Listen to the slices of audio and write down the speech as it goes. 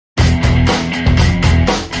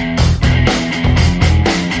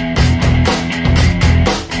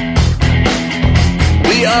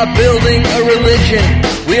are building a religion.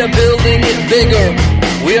 We are building it bigger.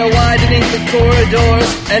 We are widening the corridors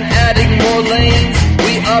and adding more lanes.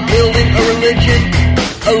 We are building a religion,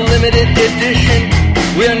 a limited edition.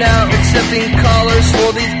 We are now accepting callers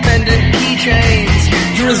for these pendant keychains.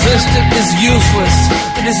 To resist it is useless.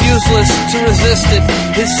 It is useless to resist it.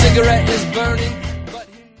 His cigarette is burning.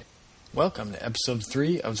 Welcome to episode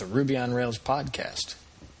 3 of the Ruby on Rails podcast.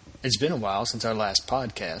 It's been a while since our last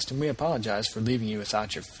podcast, and we apologize for leaving you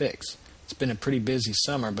without your fix. It's been a pretty busy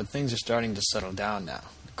summer, but things are starting to settle down now.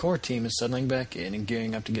 The core team is settling back in and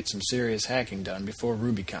gearing up to get some serious hacking done before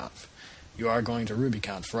RubyConf. You are going to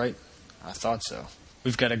RubyConf, right? I thought so.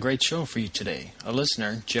 We've got a great show for you today. A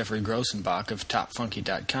listener, Jeffrey Grossenbach of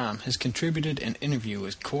TopFunky.com, has contributed an interview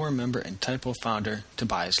with core member and Typo founder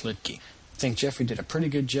Tobias Luettke. I think Jeffrey did a pretty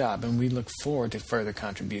good job, and we look forward to further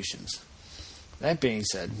contributions. That being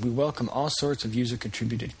said, we welcome all sorts of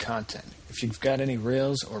user-contributed content. If you've got any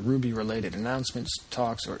Rails or Ruby-related announcements,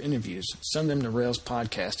 talks, or interviews, send them to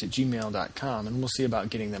railspodcast@gmail.com, and we'll see about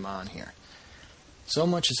getting them on here. So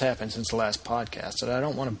much has happened since the last podcast that I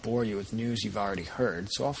don't want to bore you with news you've already heard,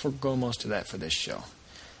 so I'll forego most of that for this show.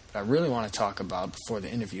 What I really want to talk about before the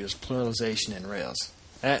interview is pluralization in Rails.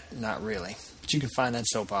 Not really, but you can find that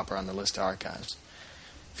soap opera on the list archives.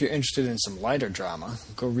 If you're interested in some lighter drama,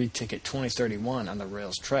 go read Ticket 2031 on the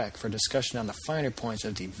Rails track for a discussion on the finer points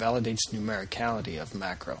of the validates numericality of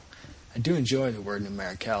macro. I do enjoy the word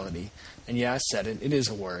numericality, and yeah, I said it is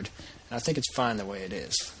a word, and I think it's fine the way it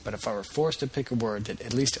is. But if I were forced to pick a word that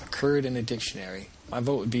at least occurred in a dictionary, my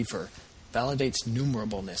vote would be for validates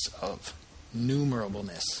numerableness of.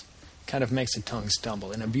 Numerableness. Kind of makes the tongue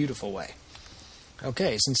stumble in a beautiful way.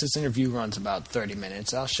 Okay, since this interview runs about 30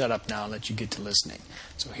 minutes, I'll shut up now and let you get to listening.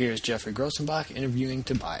 So here's Jeffrey Grossenbach interviewing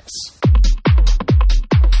Tobias.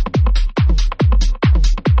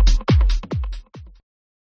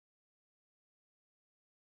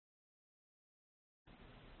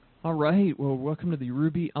 All right, well, welcome to the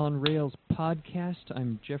Ruby on Rails podcast.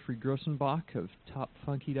 I'm Jeffrey Grossenbach of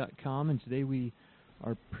TopFunky.com, and today we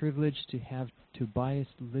are privileged to have Tobias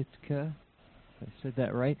Luettke, if I said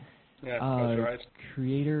that right. Yeah, that's right.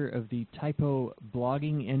 Creator of the Typo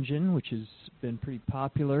blogging engine, which has been pretty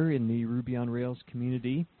popular in the Ruby on Rails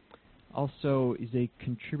community. Also is a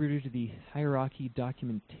contributor to the hierarchy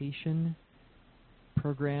documentation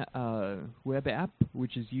program web app,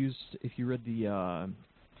 which is used if you read the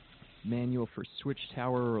manual for Switch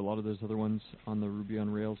Tower or a lot of those other ones on the Ruby on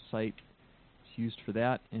Rails site. It's used for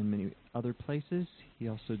that and many other places. He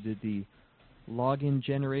also did the login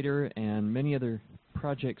generator and many other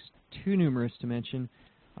projects too numerous to mention.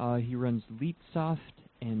 He runs LeetSoft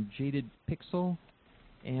and Jaded Pixel,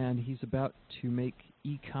 and he's about to make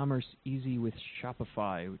e-commerce easy with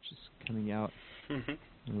Shopify, which is coming out in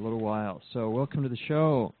a little while. So welcome to the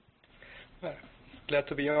show. Glad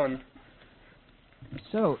to be on.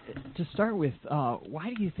 So to start with,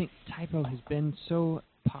 why do you think Typo has been so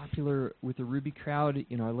popular with the Ruby crowd?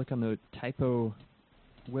 You know, I look on the Typo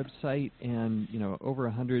website and, you know, over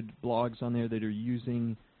 100 blogs on there that are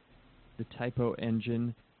using the Typo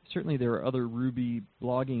engine. Certainly there are other Ruby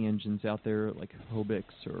blogging engines out there like Hobix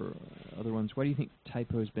or other ones. Why do you think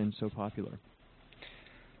Typo has been so popular?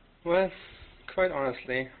 Well, quite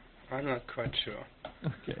honestly, I'm not quite sure.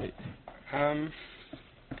 Okay.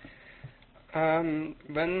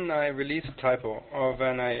 When I released Typo, or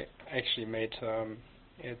when I actually made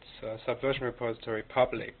its Subversion repository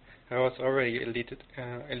public, I was already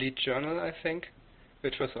elite journal, I think,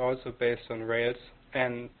 which was also based on Rails,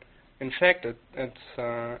 and in fact, it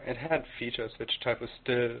had features which Typo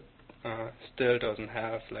still doesn't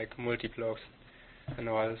have, like multi-blogs and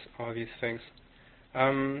all these things.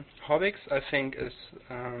 Hobix, I think, is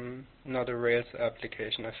not a Rails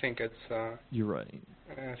application. I think it's You're right.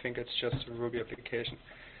 I think it's just a Ruby application.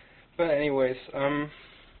 But anyways,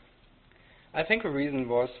 I think the reason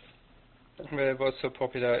why it was so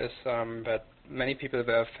popular is that many people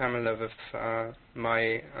were familiar with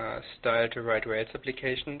my style to write Rails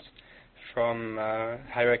applications from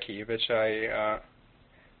Hierarchy, which I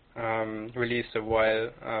released a while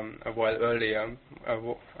earlier,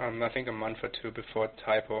 I think a month or two before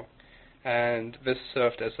Typo, and this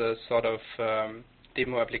served as a sort of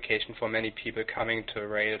demo application for many people coming to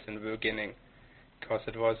Rails in the beginning, because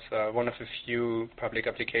it was one of the few public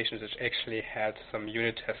applications which actually had some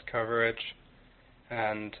unit test coverage,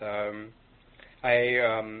 and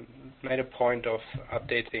I made a point of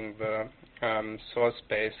updating the source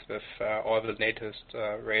base with all the latest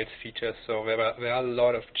Rails features. So there are a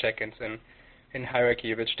lot of check-ins in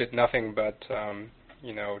Hierarchy which did nothing but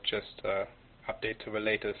just update to the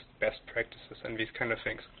latest best practices and these kind of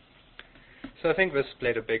things. So I think this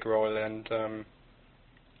played a big role, and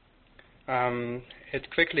it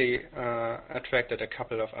quickly attracted a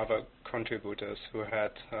couple of other contributors who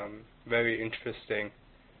had very interesting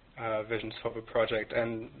visions for the project,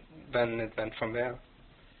 and then it went from there.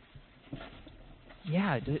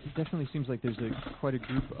 Yeah, it definitely seems like there's quite a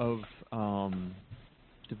group of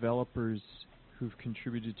developers who've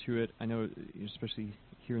contributed to it. I know, especially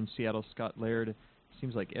here in Seattle, Scott Laird,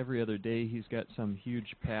 seems like every other day he's got some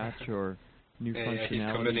huge patch or new functionality. Yeah,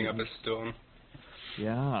 he's committing up a storm.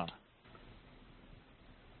 Yeah.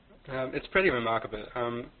 It's pretty remarkable.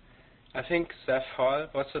 I think Zeph Hall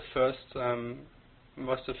was the first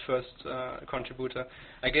contributor.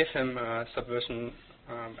 I gave him Subversion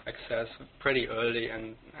access pretty early,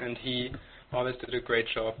 and he always did a great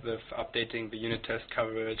job with updating the unit test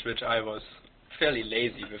coverage, which I was fairly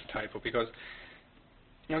lazy with Typo, because,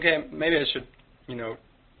 okay, maybe I should,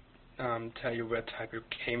 tell you where Typo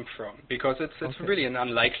came from, because it's really an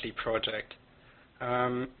unlikely project.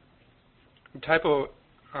 Typo,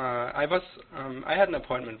 I had an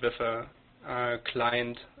appointment with a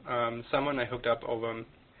client, someone I hooked up over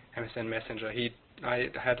MSN Messenger. I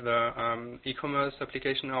had the e-commerce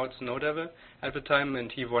application out, Snowdevil, at the time,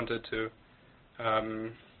 and he wanted to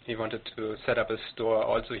set up a store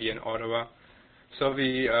also here in Ottawa. So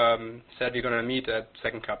we said we're gonna meet at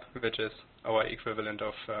Second Cup, which is our equivalent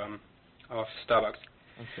of Starbucks.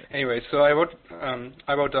 Okay. Anyway, so I wrote down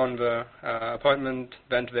the appointment,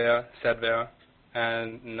 went there, sat there,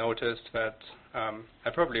 and noticed that I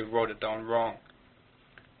probably wrote it down wrong.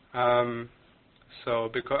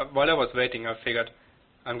 So while I was waiting, I figured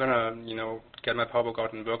I'm gonna, get my PowerBook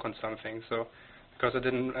out and work on something. So because I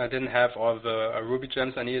didn't have all the Ruby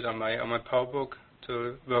gems I needed on my PowerBook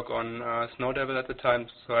to work on Snowdevil at the time,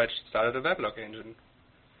 so I started a weblog engine.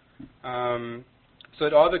 So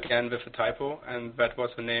it all began with a Typo, and that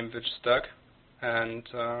was the name which stuck. And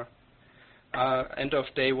end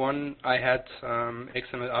of day one, I had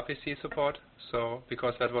XML RPC support. So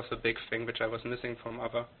because that was a big thing which I was missing from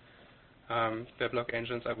other weblog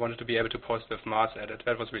engines, I wanted to be able to post with Mars edit.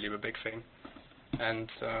 That was really the big thing.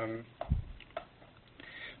 And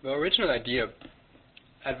the original idea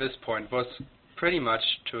at this point was pretty much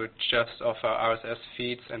to just offer RSS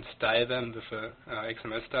feeds and style them with a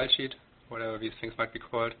XML style sheet, whatever these things might be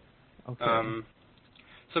called. Okay.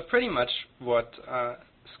 So pretty much what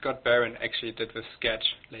Scott Barron actually did with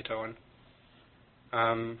Sketch later on.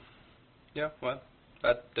 Well,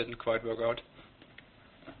 that didn't quite work out.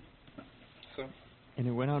 So. And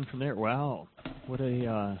it went on from there. Wow, what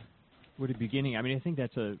a beginning. I mean, I think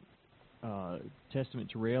that's a testament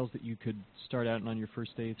to Rails that you could start out on your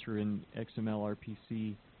first day through an XML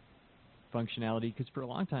RPC functionality, because for a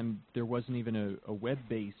long time there wasn't even a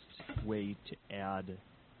web-based way to add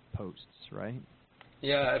posts, right?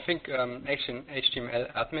 Yeah, I think actually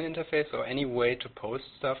HTML admin interface or any way to post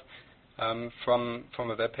stuff from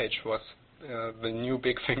a web page was the new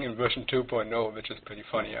big thing in version 2.0, which is pretty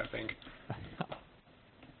funny, I think.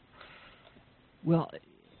 Well,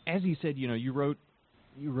 as you said, you wrote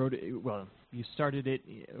it, well, you started it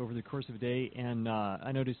over the course of a day, and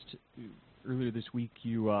I noticed earlier this week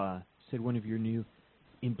you said one of your new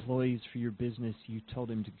employees for your business, you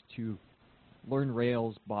told him to learn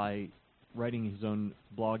Rails by writing his own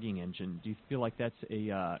blogging engine. Do you feel like that's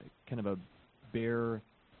a kind of a bare,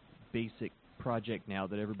 basic project now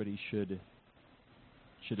that everybody should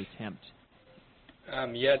attempt?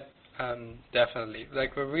 Definitely.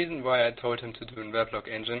 Like, the reason why I told him to do a weblog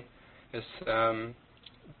engine is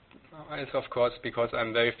of course because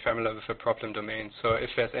I'm very familiar with the problem domain. So if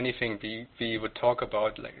there's anything we would talk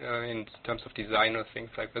about, like in terms of design or things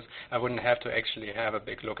like this, I wouldn't have to actually have a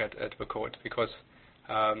big look at the code, because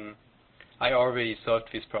I already solved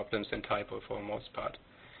these problems in Typo for the most part.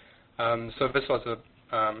 So this was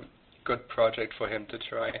a good project for him to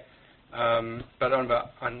try. But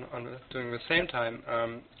during the same time,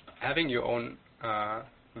 having your own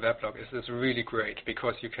weblog is really great,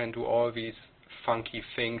 because you can do all these funky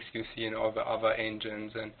things you see in all the other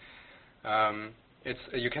engines, and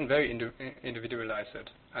you can very individualize it.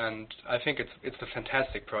 And I think it's a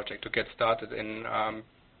fantastic project to get started in,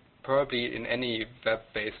 probably in any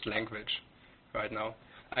web-based language right now.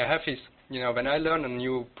 I have these, when I learn a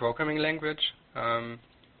new programming language,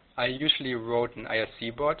 I usually wrote an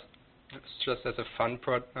IRC bot. It's just as a fun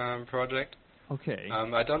project. Okay.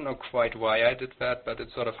 I don't know quite why I did that, but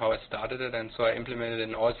it's sort of how I started it, and so I implemented it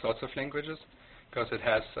in all sorts of languages, because it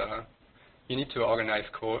has, you need to organize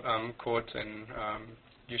code in,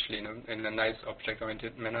 usually in a nice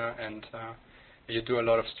object-oriented manner, and you do a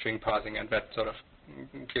lot of string parsing, and that sort of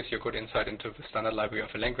gives you a good insight into the standard library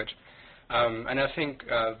of a language. And I think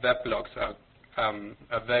weblogs are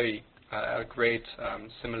a very great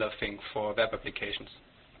similar thing for web applications.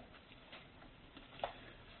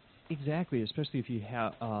 Exactly, especially if you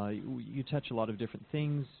have you touch a lot of different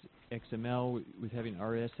things. XML with having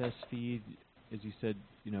RSS feed, as you said,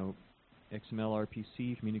 XML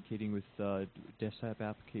RPC communicating with desktop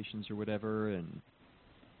applications or whatever, and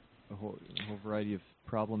a whole variety of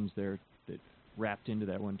problems there that wrapped into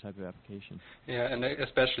that one type of application. Yeah, and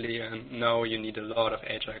especially now you need a lot of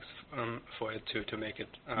Ajax for it to make it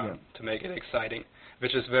to make it exciting,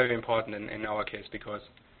 which is very important in our case because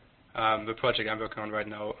the project I'm working on right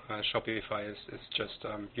now, Shopify, is just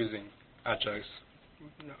using Ajax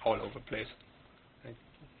all over the place, like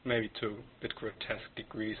maybe to a bit grotesque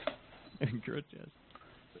degrees. Grotesque.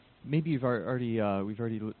 Maybe we've already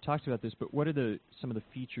talked about this, but what are some of the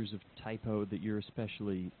features of Typo that you're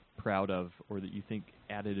especially proud of, or that you think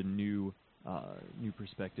added a new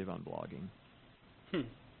perspective on blogging?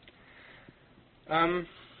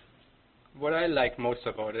 What I like most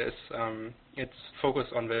about it is its focus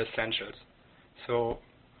on the essentials. So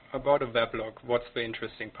about a weblog, what's the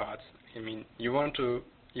interesting parts? I mean, you want to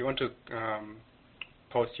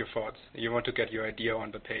post your thoughts. You want to get your idea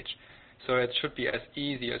on the page. So it should be as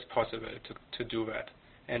easy as possible to do that.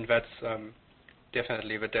 And that's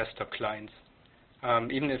definitely the desktop clients.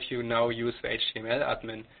 Even if you now use the HTML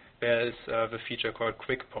admin, there is the feature called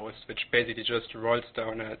Quick Post, which basically just rolls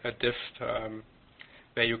down a div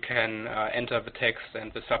where you can enter the text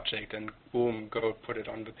and the subject and boom, go put it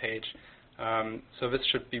on the page. So this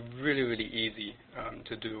should be really, really easy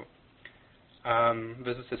to do.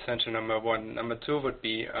 This is essential number one. Number two would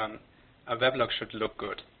be a weblog should look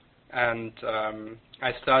good. And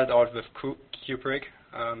I started out with Kubrick,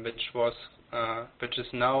 which is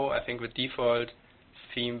now, I think, the default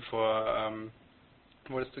theme for,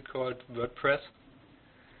 what is it called, WordPress.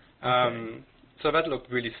 Okay. So that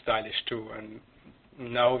looked really stylish too. And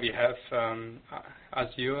now we have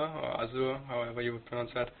Azure, however you would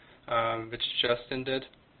pronounce that, which Justin did,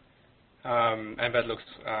 and that looks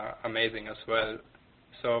amazing as well.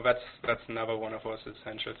 So that's another one of those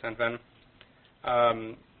essentials. And then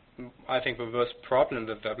I think the worst problem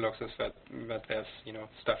with weblogs is that there's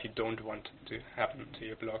stuff you don't want to happen to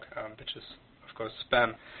your blog, which is of course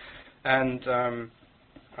spam. And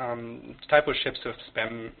Typo ships with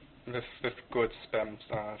spam. With good spam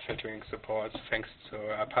filtering support, thanks to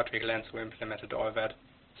Patrick Lenz, who implemented all that.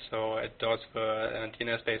 So it does the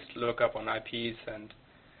DNS-based lookup on IPs, and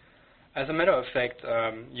as a matter of fact,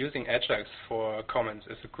 using Ajax for comments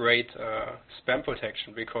is a great spam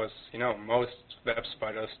protection because most web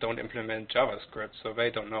spiders don't implement JavaScript, so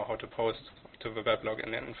they don't know how to post to the weblog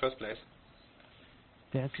in the first place.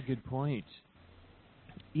 That's a good point.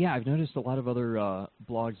 Yeah, I've noticed a lot of other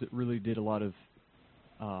blogs that really did a lot of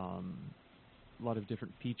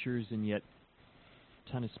different features, and yet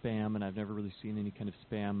a ton of spam, and I've never really seen any kind of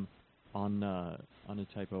spam on a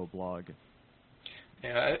Typo blog.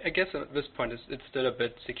 Yeah, I guess at this point it's still a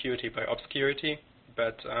bit security by obscurity,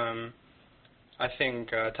 but I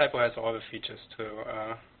think Typo has all the features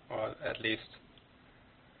or at least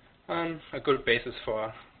a good basis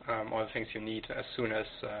for all the things you need as soon as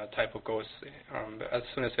Typo goes, as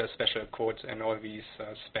soon as there's special codes and all these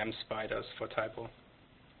spam spiders for Typo.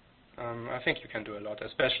 I think you can do a lot,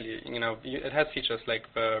 especially, it has features like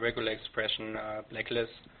the regular expression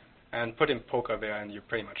blacklist, and put in poker there and you're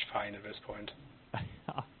pretty much fine at this point.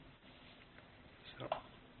 So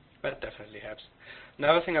that definitely helps.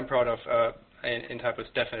 Another thing I'm proud of in Typo is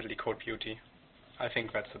definitely code beauty. I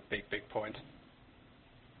think that's a big, big point.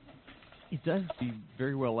 It does be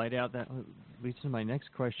very well laid out. That leads to my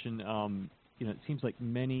next question. It seems like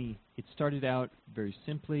it started out very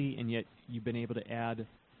simply, and yet you've been able to add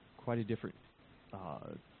quite a different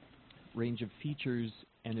range of features,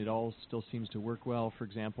 and it all still seems to work well. For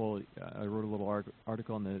example, I wrote a little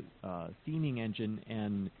article on the theming engine,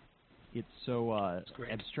 and it's so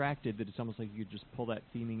abstracted that it's almost like you could just pull that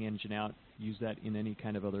theming engine out, use that in any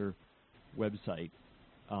kind of other website.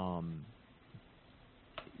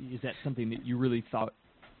 Is that something that you really thought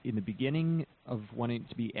in the beginning of wanting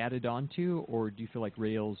to be added onto, or do you feel like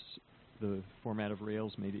Rails, the format of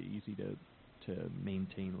Rails, made it easy to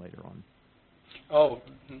maintain later on? Oh,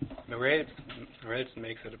 Rails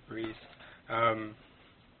makes it a breeze.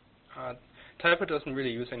 Typo doesn't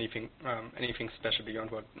really use anything special beyond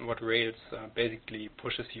what Rails basically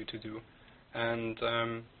pushes you to do. And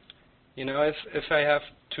if I have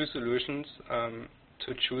two solutions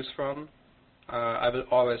to choose from, I will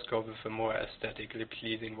always go with the more aesthetically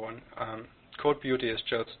pleasing one. Code beauty is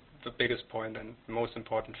just the biggest point and most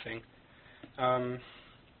important thing.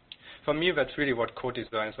 For me, that's really what code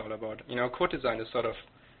design is all about. Code design is sort of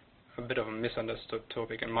a bit of a misunderstood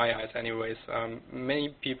topic in my eyes anyways.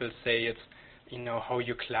 Many people say it's, how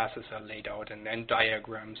your classes are laid out and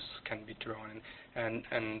diagrams can be drawn.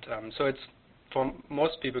 And so it's, for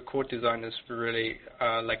most people, code design is really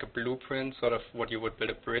like a blueprint, sort of what you would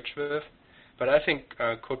build a bridge with. But I think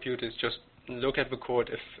code beauty is just look at the code.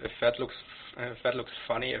 If that looks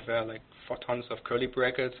funny, if there are like 4 tons of curly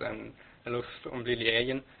brackets and it looks completely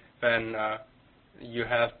alien, then you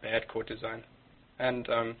have bad code design. And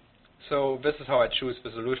so this is how I choose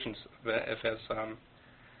the solutions if there's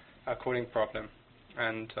a coding problem.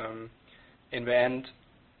 And in the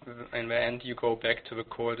end, you go back to the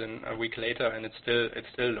code in a week later, and it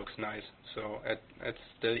still looks nice. So it's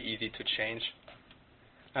still easy to change.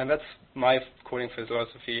 And that's my coding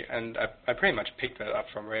philosophy, and I pretty much picked that up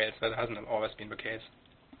from Rails. That hasn't always been the case.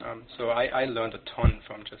 So I learned a ton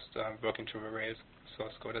from just working through the Rails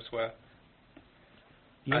source code as well.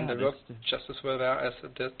 Yeah, and it works just as well there as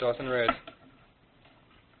it does in Rails.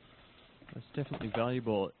 That's definitely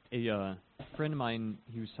valuable. A friend of mine,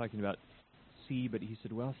 he was talking about C, but he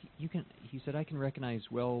said, well, he said, I can recognize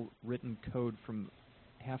well-written code from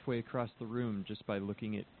halfway across the room just by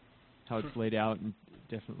looking at how it's laid out, and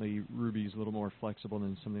definitely Ruby's a little more flexible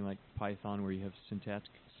than something like Python where you have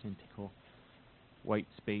syntactical white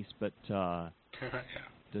space, but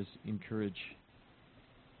does encourage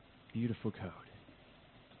beautiful code.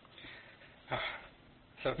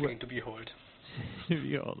 Something to behold. To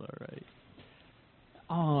behold, all right.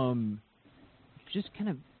 Just kind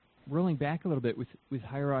of rolling back a little bit with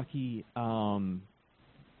hierarchy, do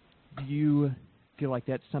you feel like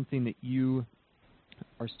that's something that you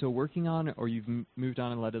are still working on, or you've moved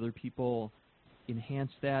on and let other people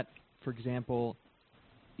enhance that? For example,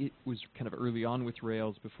 it was kind of early on with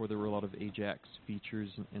Rails before there were a lot of AJAX features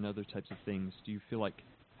and other types of things. Do you feel like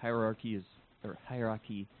hierarchy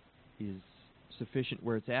is sufficient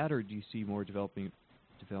where it's at, or do you see more development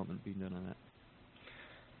being done on that?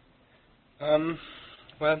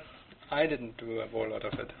 Well, I didn't do a whole lot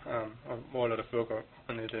of it, a whole lot of work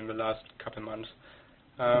on it in the last couple months.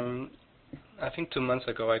 I think 2 months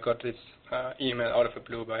ago I got this email out of the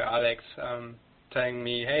blue by Alex telling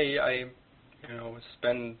me, hey, I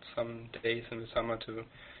spent some days in the summer to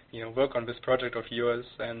work on this project of yours,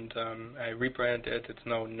 and I rebranded it. It's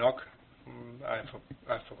now NOC. I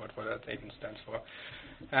forgot what that even stands for.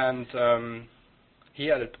 And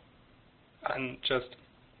he added just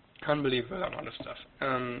unbelievable amount of stuff.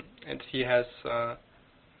 And he has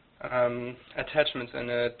attachments in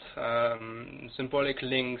it, symbolic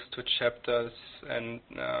links to chapters, and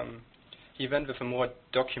he went with a more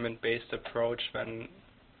document-based approach when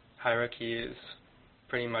hierarchy is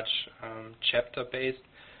pretty much chapter-based.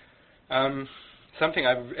 Something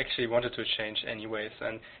I actually wanted to change anyways,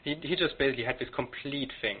 and he just basically had this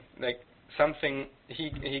complete thing, like something.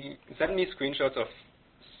 He sent me screenshots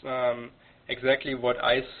of exactly what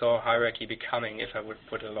I saw hierarchy becoming if I would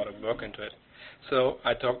put a lot of work into it. So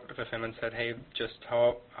I talked with him and said, hey, just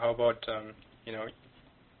how about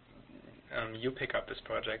you pick up this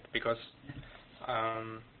project, because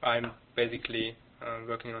I'm basically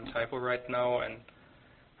working on Typo right now, and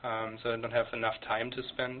so I don't have enough time to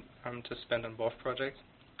spend on both projects.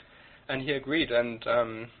 And he agreed,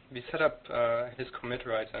 and we set up his commit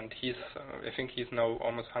right, and I think he's now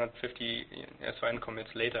almost 150 SVN commits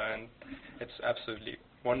later, and it's absolutely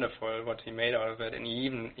wonderful what he made out of it. And he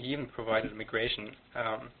even provided migration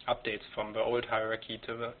updates from the old hierarchy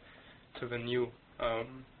to the new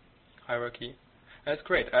hierarchy. And it's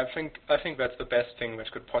great. I think that's the best thing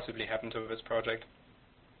which could possibly happen to this project.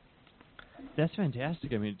 That's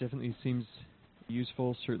fantastic. I mean, it definitely seems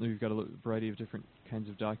useful. Certainly, we've got a variety of different kinds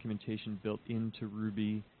of documentation built into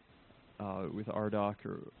Ruby with RDoc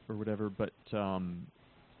or whatever, but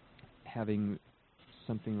having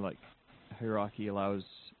something like hierarchy allows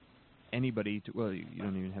anybody to, well, you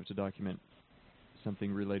don't even have to document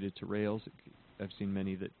something related to Rails. I've seen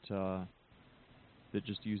many that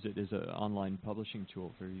just use it as an online publishing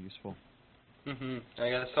tool. Very useful.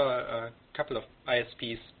 I saw a couple of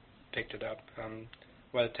ISPs picked it up.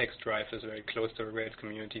 Well, TextDrive is very close to the Rails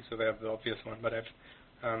community, so they're the obvious one. But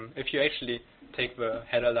if you actually take the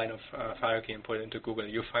header line of hierarchy and put it into Google,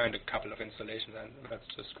 you find a couple of installations, and that's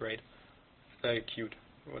just great. Very cute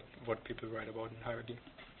what people write about in hierarchy.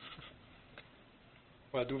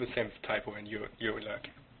 Well, do the same with Typo, and you're like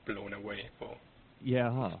blown away. Oh.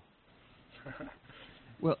 Yeah. Huh.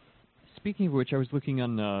 Well, speaking of which, I was looking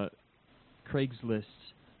on Craigslist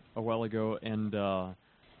a while ago, and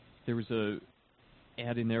there was a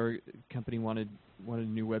ad in there. A company wanted a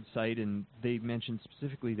new website, and they mentioned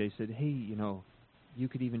specifically, they said, hey, you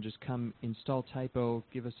could even just come install Typo,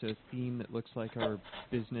 give us a theme that looks like our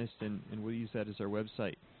business, and we'll use that as our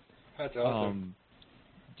website. That's awesome.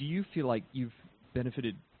 Do you feel like you've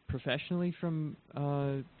benefited professionally from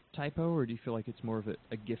Typo, or do you feel like it's more of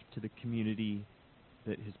a gift to the community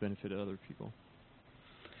that has benefited other people?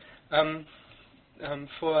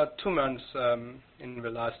 For 2 months in the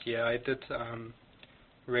last year, I did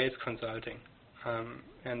Rails consulting,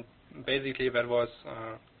 and basically that was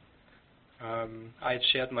I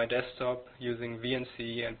shared my desktop using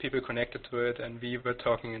VNC, and people connected to it, and we were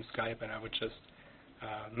talking in Skype, and I would just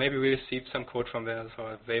maybe receive some code from there,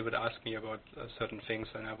 so they would ask me about certain things,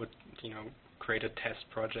 and I would, create a test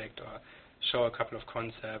project or show a couple of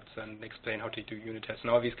concepts and explain how to do unit tests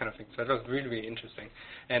and all these kind of things. That was really, really interesting.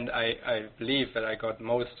 And I believe that I got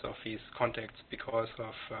most of these contacts because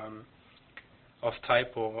of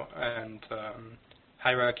Typo and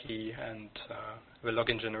hierarchy and the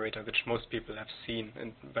login generator, which most people have seen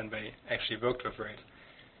when they actually worked with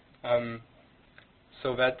Rails.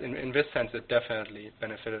 So that, in this sense, it definitely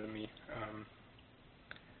benefited me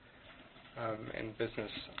in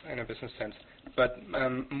a business sense. But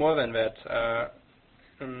more than that,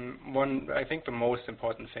 I think the most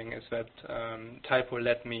important thing is that Typo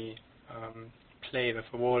let me play with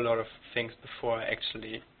a whole lot of things before I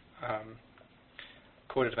actually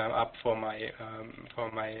coded them up for my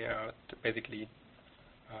basically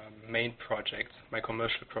main projects, my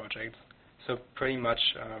commercial projects. So pretty much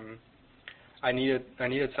I needed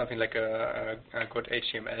something like a good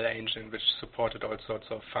HTML engine which supported all sorts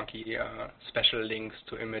of funky special links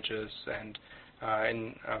to images and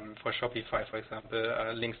for Shopify, for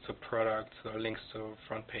example, links to products or links to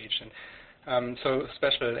front page, and so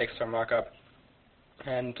special extra markup.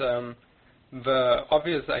 And the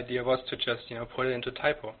obvious idea was to just put it into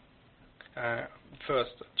Typo.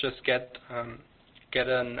 First, just get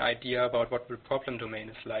an idea about what the problem domain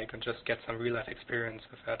is like, and just get some real life experience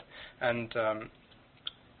with that. And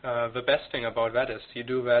the best thing about that is you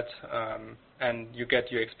do that, and you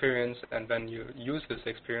get your experience, and then you use this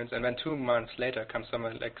experience, and then 2 months later comes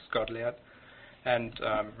someone like Scott Laird and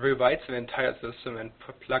rewrites the entire system and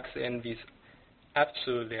plugs in these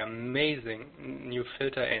absolutely amazing new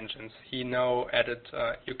filter engines. He now added,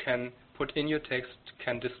 you can put in your text,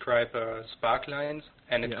 can describe spark lines,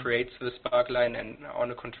 and it creates the spark line and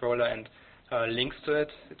on a controller and links to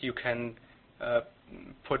it. You can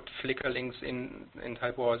put Flickr links in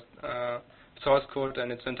Typo source code,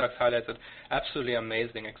 and its syntax highlighted. Absolutely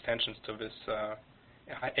amazing extensions to this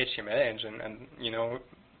HTML engine, and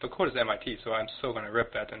the code is MIT, so I'm so going to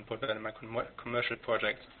rip that and put that in my commercial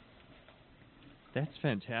project. That's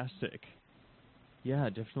fantastic. Yeah,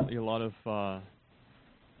 definitely a lot of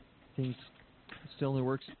things still in the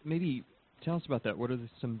works. Maybe tell us about that. What are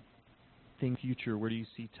some things future? Where do you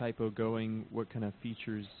see Typo going? What kind of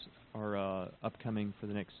features are upcoming for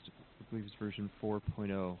the next, I believe it's version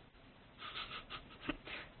 4.0?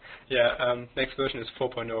 Yeah, next version is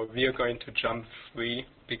 4.0. We are going to jump 3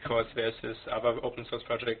 because there's this other open source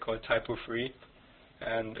project called Typo 3,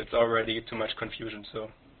 and it's already too much confusion.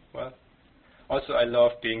 So, well. Also, I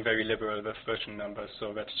love being very liberal with version numbers,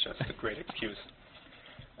 so that's just a great excuse.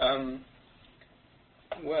 Well,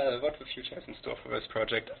 what the future has in store for this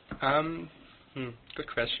project? Good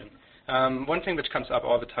question. One thing which comes up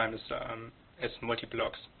all the time is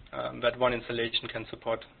multi-blocks. That one installation can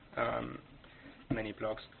support many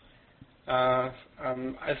blocks. Well,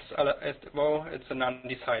 it's an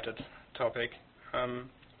undecided topic.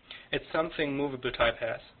 It's something Movable Type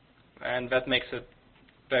has, and that makes it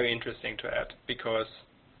very interesting to add because,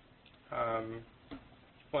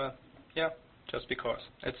 just because.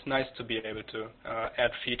 It's nice to be able to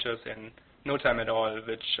add features in no time at all,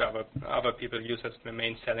 which other people use as the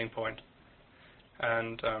main selling point.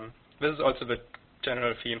 And this is also the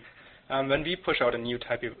general theme. When we push out a new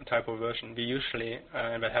Typo version, we usually,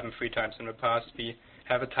 and that happened 3 times in the past, we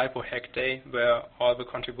have a Typo hack day where all the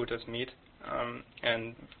contributors meet,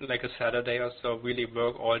 and like a Saturday or so, really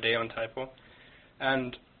work all day on Typo.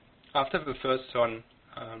 And after the first one,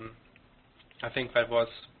 I think that was,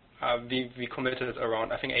 we committed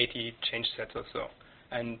around, 80 change sets or so.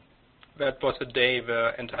 And that was the day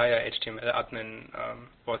the entire HTML admin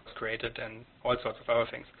was created and all sorts of other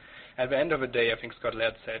things. At the end of the day, I think Scott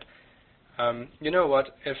Laird said, you know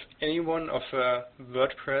what, if any one of the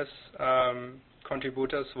WordPress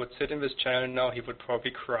contributors would sit in this channel now, he would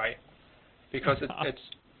probably cry. Because it's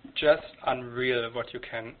just unreal what you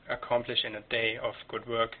can accomplish in a day of good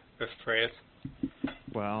work with Rails.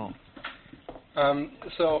 Wow.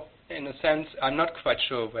 So, in a sense, I'm not quite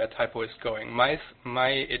sure where Typo is going. My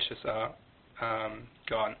itches are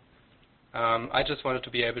gone. I just wanted to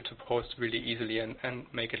be able to post really easily and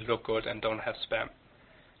make it look good and don't have spam.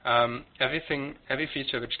 Every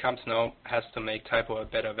feature which comes now has to make Typo a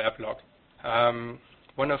better weblog.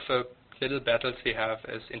 One of the little battles we have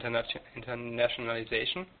is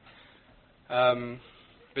internationalization,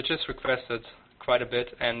 which is requested quite a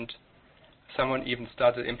bit, and someone even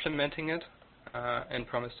started implementing it and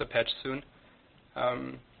promised a patch soon.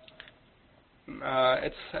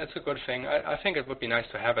 It's a good thing. I think it would be nice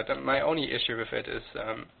to have it. My only issue with it is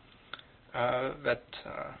that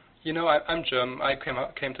I'm German. I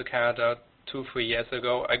came to Canada 2-3 years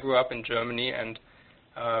ago. I grew up in Germany, and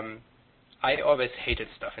I always hated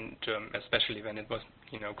stuff in German, especially when it was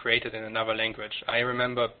created in another language. I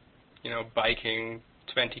remember biking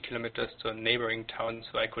 20 kilometers to a neighboring town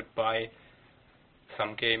so I could buy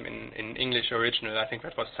some game in English original. I think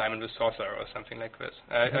that was Simon the Sorcerer or something like this.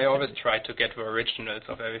 I always try to get the originals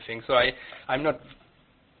of everything. So I'm not.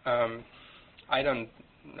 I don't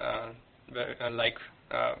like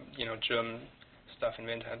German stuff in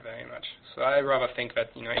the internet very much. So I rather think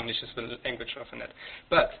that English is the language of the net.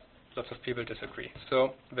 But lots of people disagree.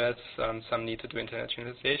 So there's some need to do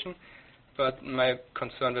internationalization. But my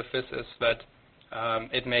concern with this is that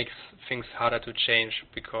it makes things harder to change,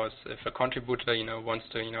 because if a contributor wants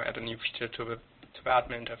to add a new feature to the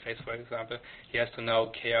admin interface, for example, he has to now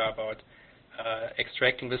care about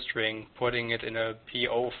extracting the string, putting it in a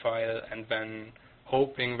PO file, and then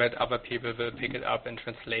hoping that other people will pick it up and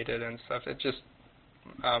translate it and stuff. It just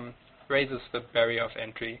raises the barrier of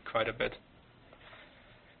entry quite a bit.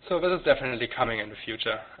 So this is definitely coming in the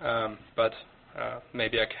future, but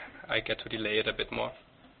maybe I get to delay it a bit more.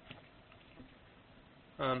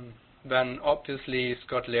 Then obviously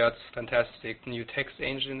Scott Laird's fantastic new text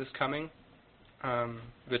engine is coming,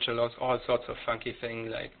 which allows all sorts of funky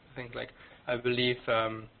things like I believe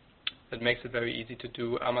it makes it very easy to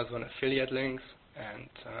do Amazon affiliate links and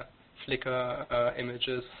Flickr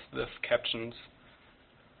images with captions,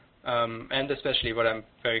 and especially what I'm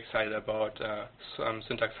very excited about,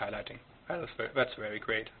 syntax highlighting. That's very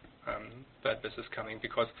great that this is coming,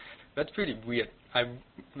 because that's really weird.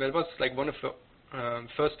 That was like one of the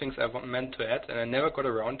first things I meant to add, and I never got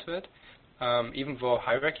around to it, even though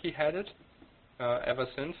Hierarchy had it ever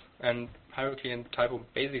since, and Hierarchy and Typo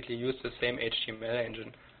basically use the same HTML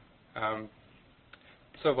engine.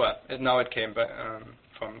 Now it came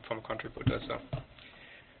from contributor, so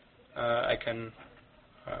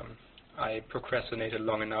I procrastinated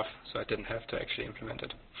long enough, so I didn't have to actually implement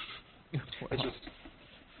it. Wow. It's just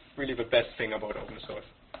really the best thing about open source.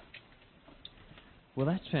 Well,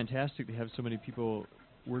 that's fantastic to have so many people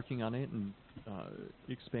working on it and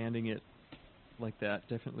expanding it like that.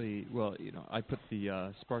 Definitely, well, I put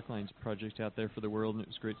the Sparklines project out there for the world, and it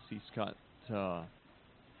was great to see Scott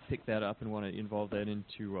pick that up and want to involve that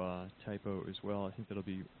into Typo as well. I think that'll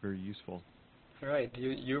be very useful. Right,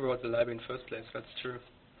 you wrote the library in the first place, that's true.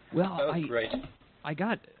 Well, that was great. I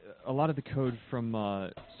got a lot of the code from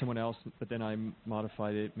someone else, but then I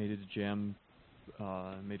modified it, made it a gem,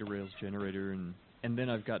 made a Rails generator, and then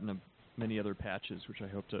I've gotten many other patches, which I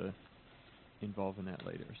hope to involve in that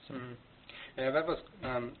later. So. Mm-hmm. Yeah,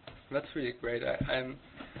 that's really great. I'm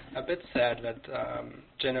a bit sad that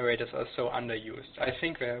generators are so underused. I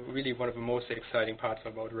think they're really one of the most exciting parts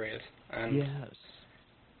about Rails. And yes.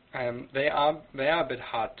 They are a bit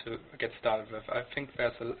hard to get started with. I think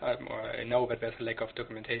I know that there's a lack of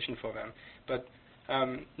documentation for them. But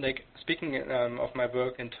speaking of my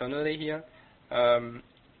work internally here,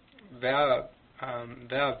 there are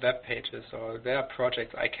web pages or there are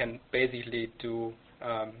projects I can basically do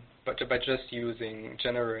but by just using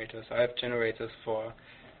generators. I have generators for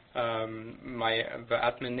the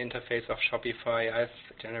admin interface of Shopify. I have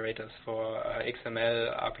generators for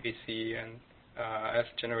XML, RPC, and I have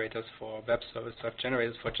generators for web service. I have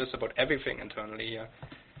generators for just about everything internally here.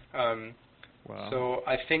 Wow. So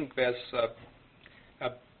I think there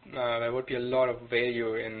would be a lot of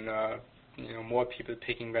value in more people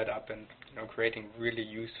picking that up and creating really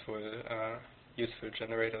useful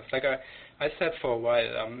generators. Like I said for a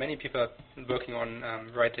while, many people are working on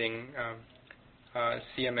writing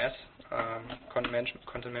CMS,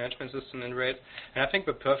 content management system in Rails, and I think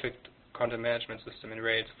the perfect content management system in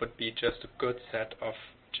Rails would be just a good set of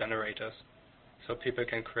generators, so people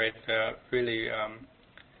can create their really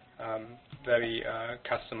very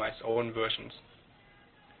customized own versions.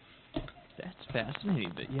 That's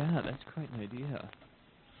fascinating, but yeah, that's quite an idea.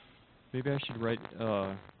 Maybe I should write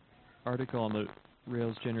an article on the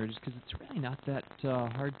Rails generators, because it's really not that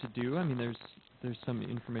hard to do. I mean, there's some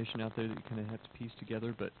information out there that you kind of have to piece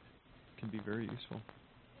together, but it can be very useful.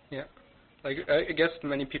 Yeah. like I guess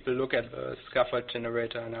many people look at the scaffold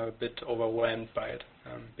generator and are a bit overwhelmed by it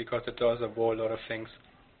because it does a whole lot of things.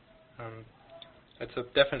 It's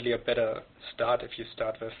definitely a better start if you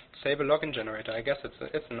start with, say, the login generator. I guess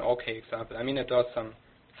it's an okay example. I mean, it does some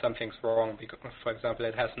things wrong. Because, for example,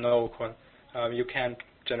 it has no you can't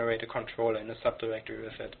generate a controller in a subdirectory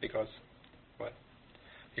with it because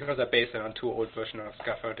I base it on 2 old versions of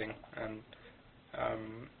scaffolding. And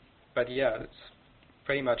but yeah, it's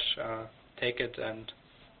pretty much take it and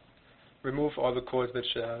remove all the code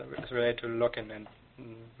which is related to login and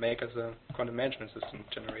make as a content management system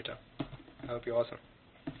generator. That would be awesome.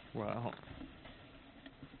 Wow.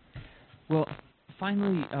 Well,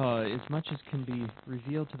 finally, as much as can be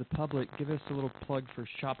revealed to the public, give us a little plug for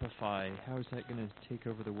Shopify. How is that going to take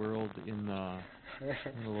over the world in a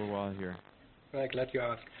little while here? Well, glad you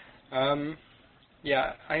asked.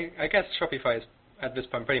 Yeah, I guess Shopify is at this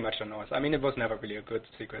point pretty much announced. I mean, it was never really a good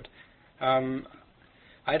secret.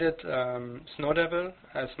 I did Snowdevil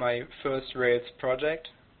as my first Rails project,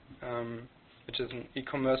 which is an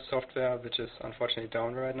e-commerce software which is unfortunately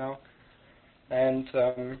down right now. And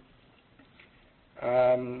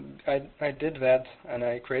I did that, and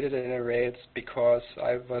I created it in Rails because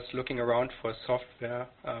I was looking around for software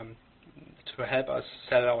to help us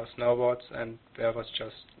sell our snowboards, and there was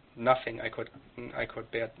just nothing I could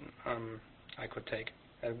take.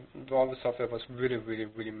 And all the software was really, really,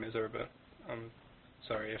 really miserable.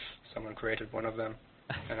 Sorry if someone created one of them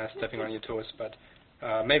and I'm stepping on your toes, but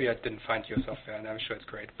maybe I didn't find your software, and I'm sure it's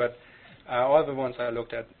great. But all the ones I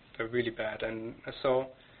looked at were really bad, and so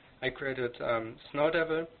I created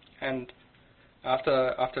Snowdevil, and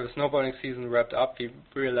after the snowboarding season wrapped up, we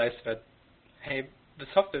realized that, hey, the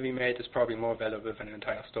software we made is probably more valuable than the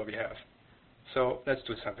entire store we have. So let's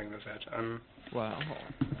do something with that. Wow.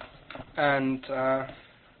 And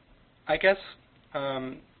I guess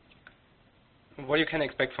what you can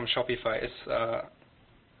expect from Shopify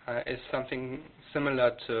is something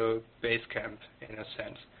similar to Basecamp in a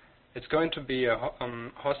sense. It's going to be a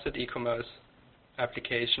hosted e-commerce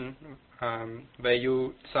application where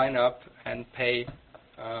you sign up and pay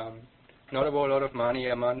not a whole lot of money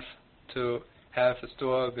a month to have a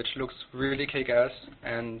store which looks really kick-ass,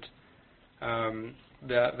 and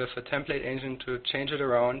with a template engine to change it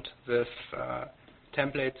around, with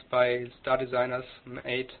templates by star designers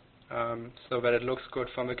made so that it looks good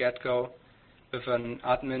from the get-go, with an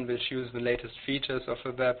admin which uses the latest features of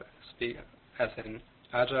the web, as in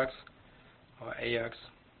Ajax or Ajax,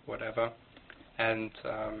 whatever, and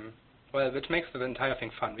which makes the entire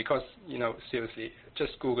thing fun. Because seriously,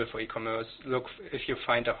 just Google for e-commerce. Look if you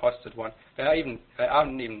find a hosted one. There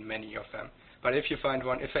aren't even many of them. But if you find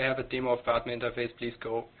one, if they have a demo of the admin interface, please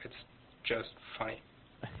go. It's just funny.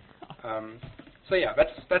 So yeah,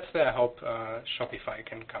 that's where I hope Shopify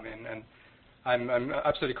can come in, and I'm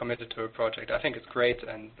absolutely committed to a project. I think it's great,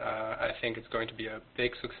 and I think it's going to be a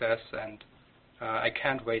big success, and I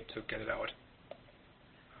can't wait to get it out.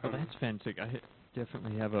 Well, that's fantastic. I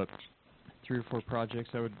definitely have 3 or 4 projects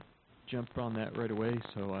I would jump on that right away,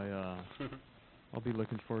 so I'll be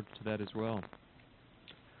looking forward to that as well.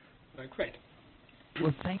 Great.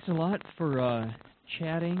 Well, thanks a lot for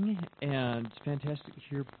chatting, and it's fantastic to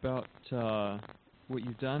hear about what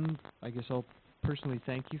you've done. I guess I'll personally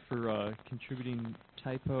thank you for contributing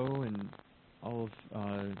Typo and all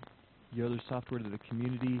of your other software to the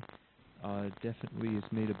community. Definitely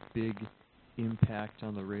has made a big impact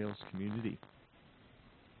on the Rails community.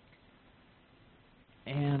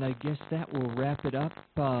 And I guess that will wrap it up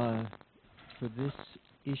for this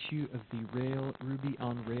issue of the Ruby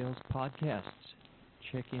on Rails podcast.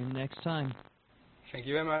 Check in next time. Thank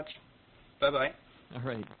you very much. Bye-bye. All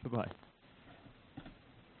right. Bye-bye.